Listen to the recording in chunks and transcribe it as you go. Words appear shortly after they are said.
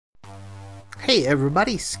Hey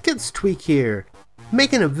everybody, Skidstweak here,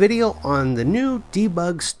 making a video on the new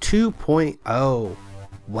Debugz 2.0.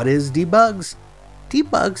 What is Debugz?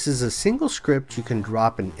 Debugz is a single script you can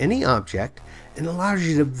drop in any object and allows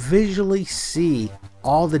you to visually see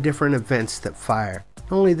all the different events that fire.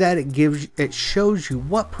 Not only that, it shows you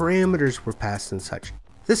what parameters were passed and such.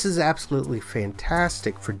 This is absolutely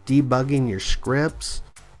fantastic for debugging your scripts,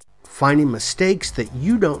 finding mistakes that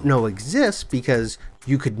you don't know exist because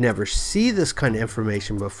you could never see this kind of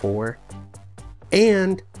information before,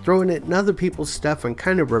 and throwing it in other people's stuff and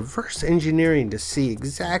kind of reverse engineering to see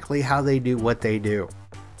exactly how they do what they do.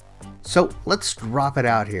 So let's drop it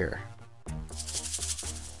out here.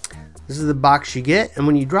 This is the box you get, and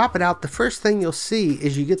when you drop it out, the first thing you'll see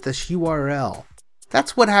is you get this URL.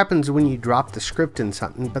 That's what happens when you drop the script in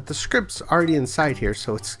something, but the script's already inside here,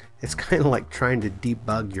 so it's kind of like trying to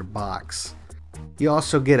debug your box. You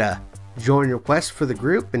also get a join request for the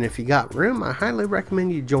group, and if you got room, I highly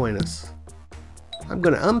recommend you join us. I'm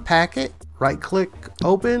going to unpack it, right click,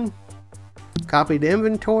 open, copy to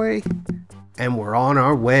inventory, and we're on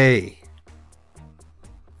our way.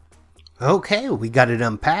 Okay, we got it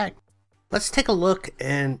unpacked. Let's take a look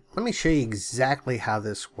and let me show you exactly how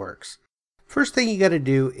this works. First thing you got to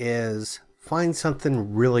do is find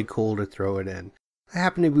something really cool to throw it in. I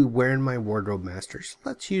happen to be wearing my Wardrobe Masters.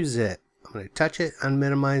 Let's use it. I'm going to touch it,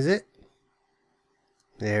 unminimize it.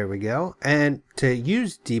 There we go. And to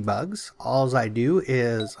use Debugz, all I do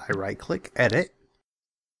is I right click, edit,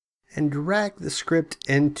 and drag the script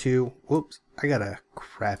into, whoops, I got a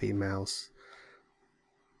crappy mouse.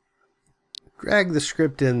 Drag the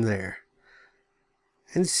script in there.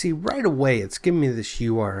 And see, right away it's giving me this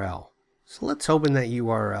URL. So let's open that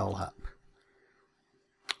URL up.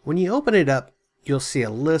 When you open it up, you'll see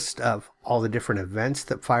a list of all the different events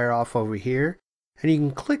that fire off over here. And you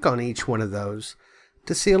can click on each one of those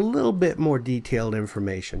to see a little bit more detailed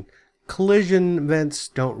information. Collision events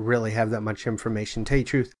don't really have that much information. Tell you the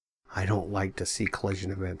truth, I don't like to see collision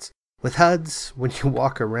events. With HUDs, when you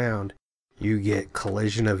walk around, you get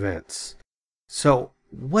collision events. So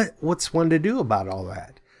what's one to do about all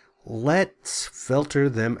that? Let's filter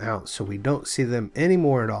them out so we don't see them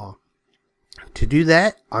anymore at all. To do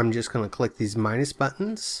that, I'm just going to click these minus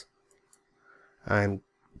buttons. I'm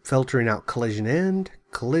filtering out collision end,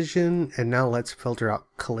 collision, and now let's filter out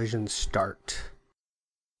collision start.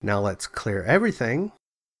 Now let's clear everything,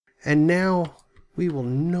 and now we will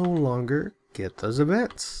no longer get those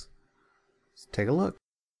events. Let's take a look.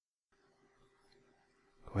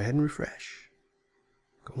 Go ahead and refresh.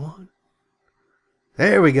 Go on.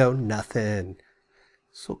 There we go, nothing.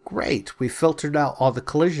 So great, we filtered out all the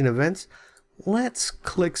collision events. Let's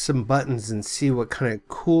click some buttons and see what kind of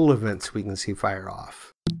cool events we can see fire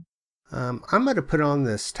off. I'm going to put on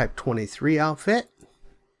this Type 23 outfit.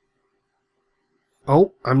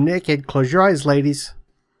 Oh, I'm naked. Close your eyes, ladies.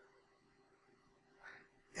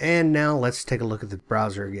 And now let's take a look at the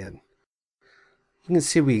browser again. You can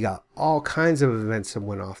see we got all kinds of events that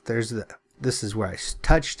went off. This is where I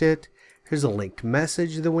touched it. Here's a linked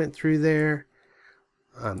message that went through there.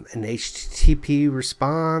 An HTTP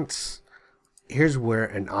response. Here's where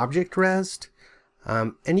an object rested.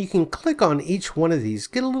 And you can click on each one of these,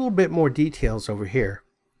 get a little bit more details over here.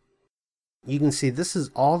 You can see this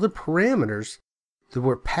is all the parameters that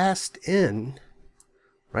were passed in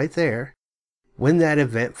right there when that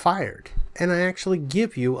event fired. And I actually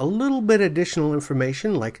give you a little bit additional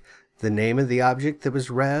information like the name of the object that was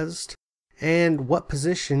resed and what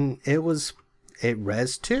position it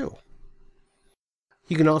resed to.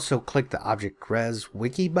 You can also click the Object Res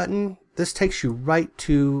Wiki button. This takes you right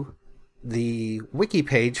to the wiki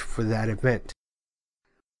page for that event.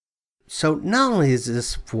 So not only is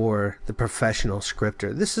this for the professional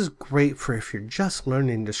scripter, this is great for if you're just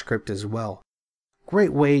learning to script as well.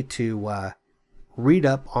 Great way to read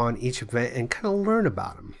up on each event and kind of learn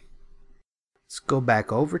about them. Let's go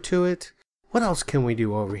back over to it. What else can we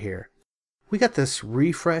do over here? We got this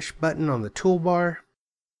refresh button on the toolbar.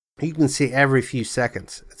 You can see every few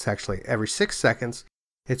seconds, it's actually every 6 seconds,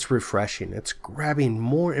 it's refreshing. It's grabbing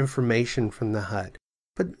more information from the HUD,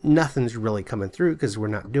 but nothing's really coming through because we're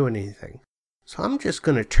not doing anything. So I'm just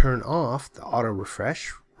going to turn off the auto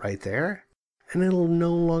refresh right there, and it'll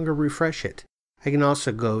no longer refresh it. I can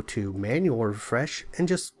also go to manual refresh and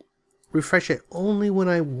just refresh it only when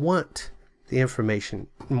I want the information,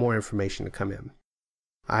 more information to come in.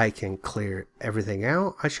 I can clear everything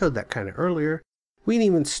out. I showed that kind of earlier. We can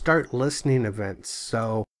even start listening events.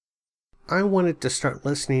 So I wanted to start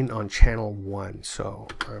listening on channel 1, so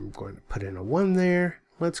I'm going to put in a 1 there.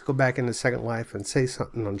 Let's go back into Second Life and say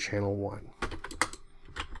something on channel 1.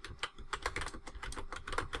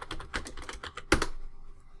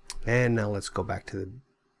 And now let's go back to the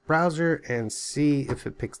browser and see if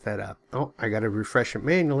it picks that up. Oh, I got to refresh it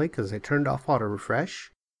manually because I turned off auto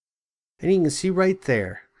refresh. And you can see right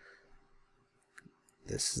there,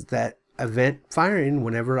 this is that event firing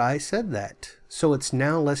whenever I said that. So it's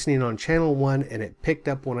now listening on channel 1 and it picked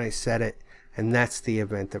up when I said it, and that's the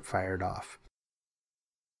event that fired off.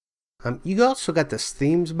 You also got this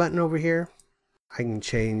themes button over here. I can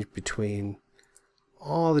change between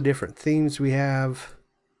all the different themes we have.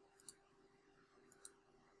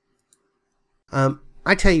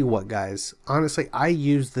 I tell you what, guys, honestly, I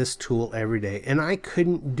use this tool every day, and I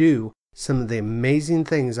couldn't do some of the amazing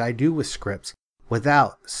things I do with scripts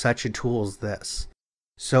without such a tool as this.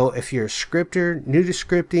 So if you're a scripter, new to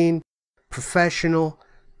scripting, professional,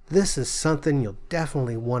 this is something you'll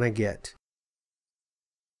definitely want to get.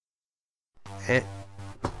 And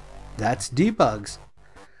that's Debugz.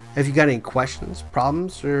 If you got any questions,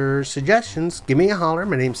 problems, or suggestions, give me a holler.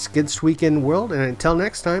 My name's Skid Weekend World, and until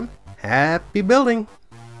next time, happy building!